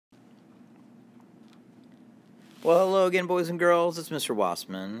Well, hello again, boys and girls. It's Mr.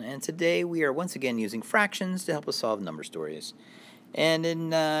 Wassman, and today we are once again using fractions to help us solve number stories. And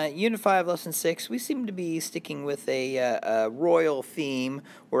in Unit 5, Lesson 6, we seem to be sticking with a royal theme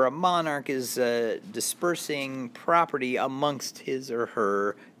where a monarch is dispersing property amongst his or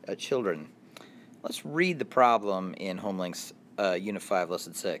her children. Let's read the problem in Homelinks Unit 5,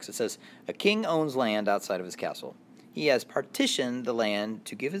 Lesson 6. It says, a king owns land outside of his castle. He has partitioned the land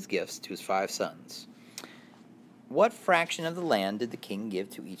to give his gifts to his 5 sons. What fraction of the land did the king give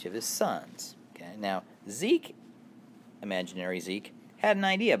to each of his sons? Okay, now, Zeke, imaginary Zeke, had an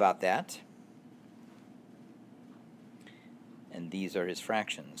idea about that. And these are his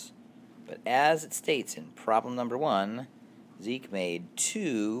fractions. But as it states in problem number 1, Zeke made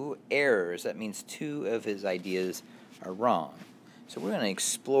 2 errors. That means 2 of his ideas are wrong. So we're going to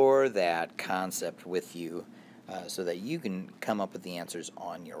explore that concept with you so that you can come up with the answers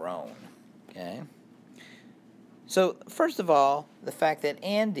on your own. Okay? So, first of all, the fact that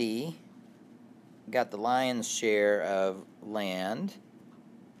Andy got the lion's share of land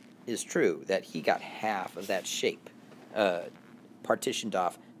is true, that he got half of that shape partitioned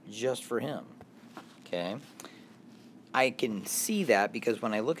off just for him. Okay? I can see that because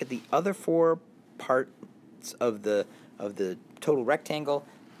when I look at the other 4 parts of the total rectangle,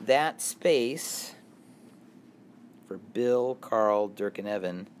 that space for Bill, Carl, Dirk, and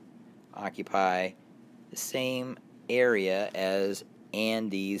Evan occupy the same area as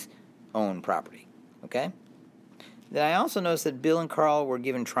Andy's own property. Okay? Then I also noticed that Bill and Carl were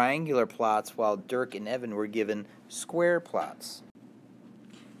given triangular plots while Dirk and Evan were given square plots.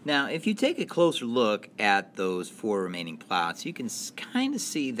 Now, if you take a closer look at those 4 remaining plots, you can kind of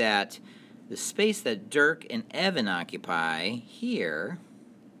see that the space that Dirk and Evan occupy here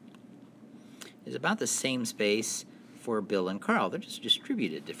is about the same space for Bill and Carl. They're just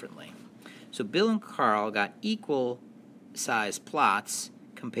distributed differently. So Bill and Carl got equal size plots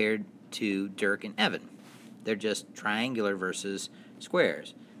compared to Dirk and Evan. They're just triangular versus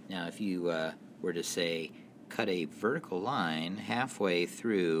squares. Now, if you were to say cut a vertical line halfway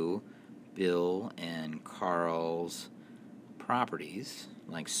through Bill and Carl's properties,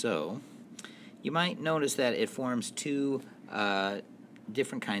 like so, you might notice that it forms 2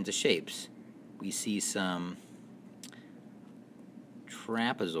 different kinds of shapes. We see some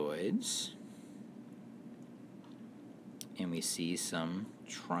trapezoids, and we see some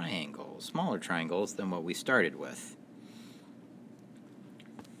triangles, smaller triangles than what we started with.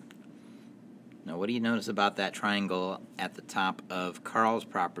 Now, what do you notice about that triangle at the top of Carl's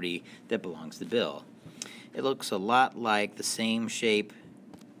property that belongs to Bill? It looks a lot like the same shape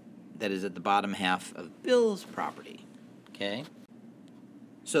that is at the bottom half of Bill's property. Okay?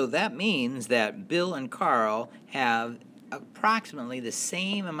 So that means that Bill and Carl have approximately the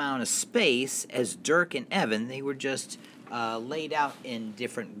same amount of space as Dirk and Evan. They were just laid out in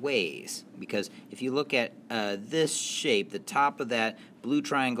different ways. Because if you look at this shape, the top of that blue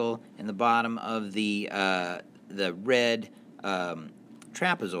triangle and the bottom of the red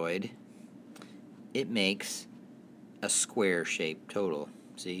trapezoid, it makes a square shape total.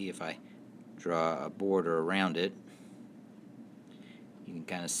 See, if I draw a border around it, you can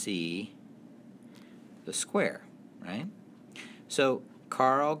kind of see the square, right? So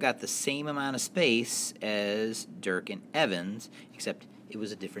Carl got the same amount of space as Dirk and Evans, except it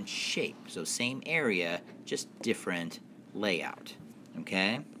was a different shape. So same area, just different layout.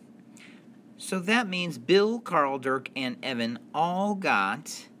 Okay? So that means Bill, Carl, Dirk, and Evan all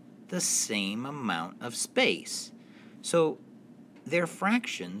got the same amount of space. So their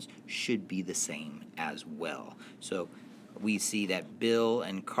fractions should be the same as well. So we see that Bill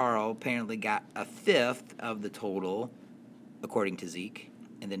and Carl apparently got 1/5 of the total, according to Zeke,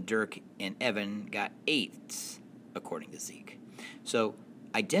 and then Dirk and Evan got 1/8, according to Zeke. So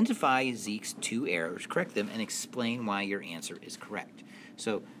identify Zeke's 2 errors, correct them, and explain why your answer is correct.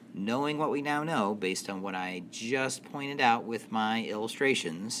 So knowing what we now know, based on what I just pointed out with my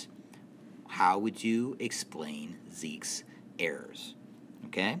illustrations, how would you explain Zeke's errors?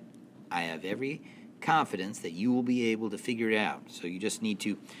 Okay? I have every confidence that you will be able to figure it out. So you just need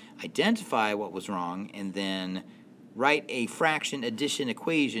to identify what was wrong and then write a fraction addition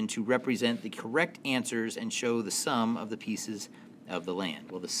equation to represent the correct answers and show the sum of the pieces of the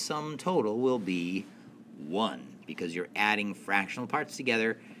land. Well, the sum total will be 1 because you're adding fractional parts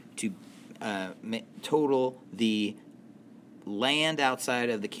together to total the land outside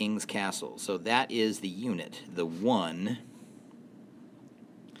of the king's castle. So that is the unit, the 1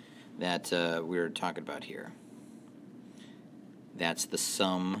 that we're talking about here. That's the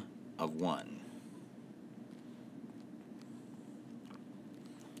sum of 1.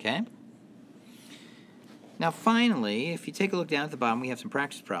 Okay? Now finally, if you take a look down at the bottom, we have some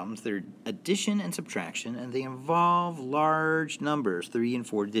practice problems. They're addition and subtraction, and they involve large numbers, 3 and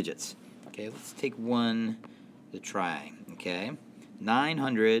 4 digits. Okay, let's take one to try. Okay,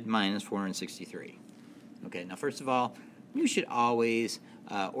 900 minus 463. Okay, now first of all, you should always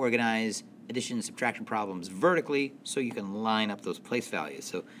organize addition and subtraction problems vertically so you can line up those place values.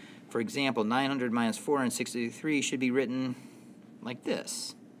 So, for example, 900 minus 463 should be written like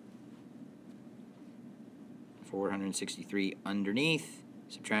this. 463 underneath,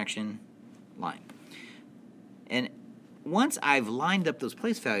 subtraction, line. And once I've lined up those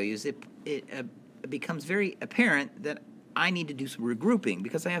place values, it becomes very apparent that I need to do some regrouping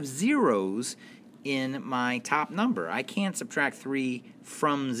because I have zeros in my top number. I can't subtract 3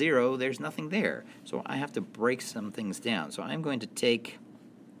 from 0. There's nothing there. So I have to break some things down. So I'm going to take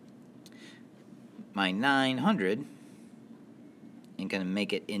my 900 and going to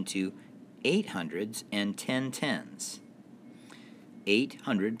make it into 800s and 10 tens.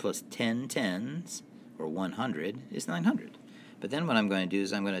 800 plus 10 tens, or 100, is 900. But then what I'm going to do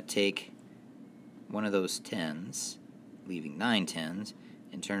is I'm going to take one of those tens, leaving 9 tens,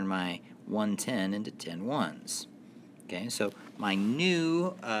 and turn my 110 into 10 ones. Okay, so my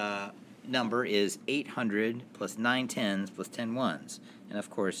new number is 800 plus 9 tens plus 10 ones. And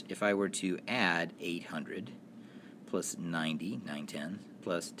of course, if I were to add 800 plus 90, 9 tens,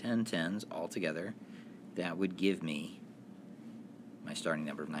 plus 10 tens all together, that would give me my starting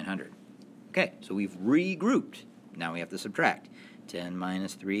number of 900. Okay, so we've regrouped. Now we have to subtract. 10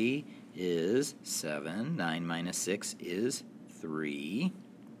 minus 3 is 7, 9 minus 6 is 3,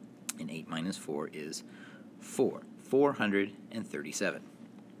 and 8 minus 4 is 4. 437.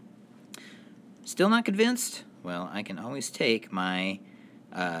 Still not convinced? Well, I can always take my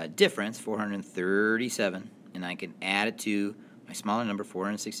difference, 437, and I can add it to my smaller number,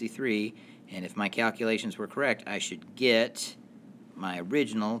 463, and if my calculations were correct, I should get my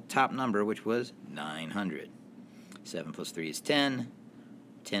original top number, which was 900. 7 plus 3 is 10.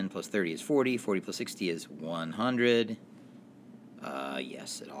 10 plus 30 is 40. 40 plus 60 is 100.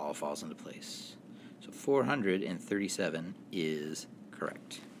 Yes, it all falls into place. So 437 is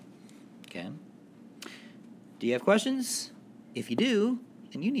correct. Okay. Do you have questions? If you do,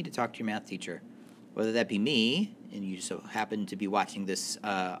 then you need to talk to your math teacher, whether that be me, and you so happen to be watching this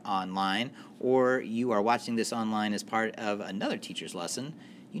online, or you are watching this online as part of another teacher's lesson.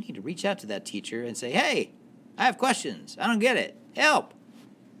 You need to reach out to that teacher and say, hey, I have questions. I don't get it. Help!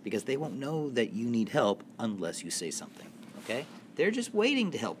 Because they won't know that you need help unless you say something, okay? They're just waiting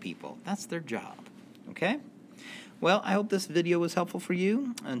to help people. That's their job, okay? Well, I hope this video was helpful for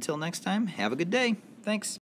you. Until next time, have a good day. Thanks.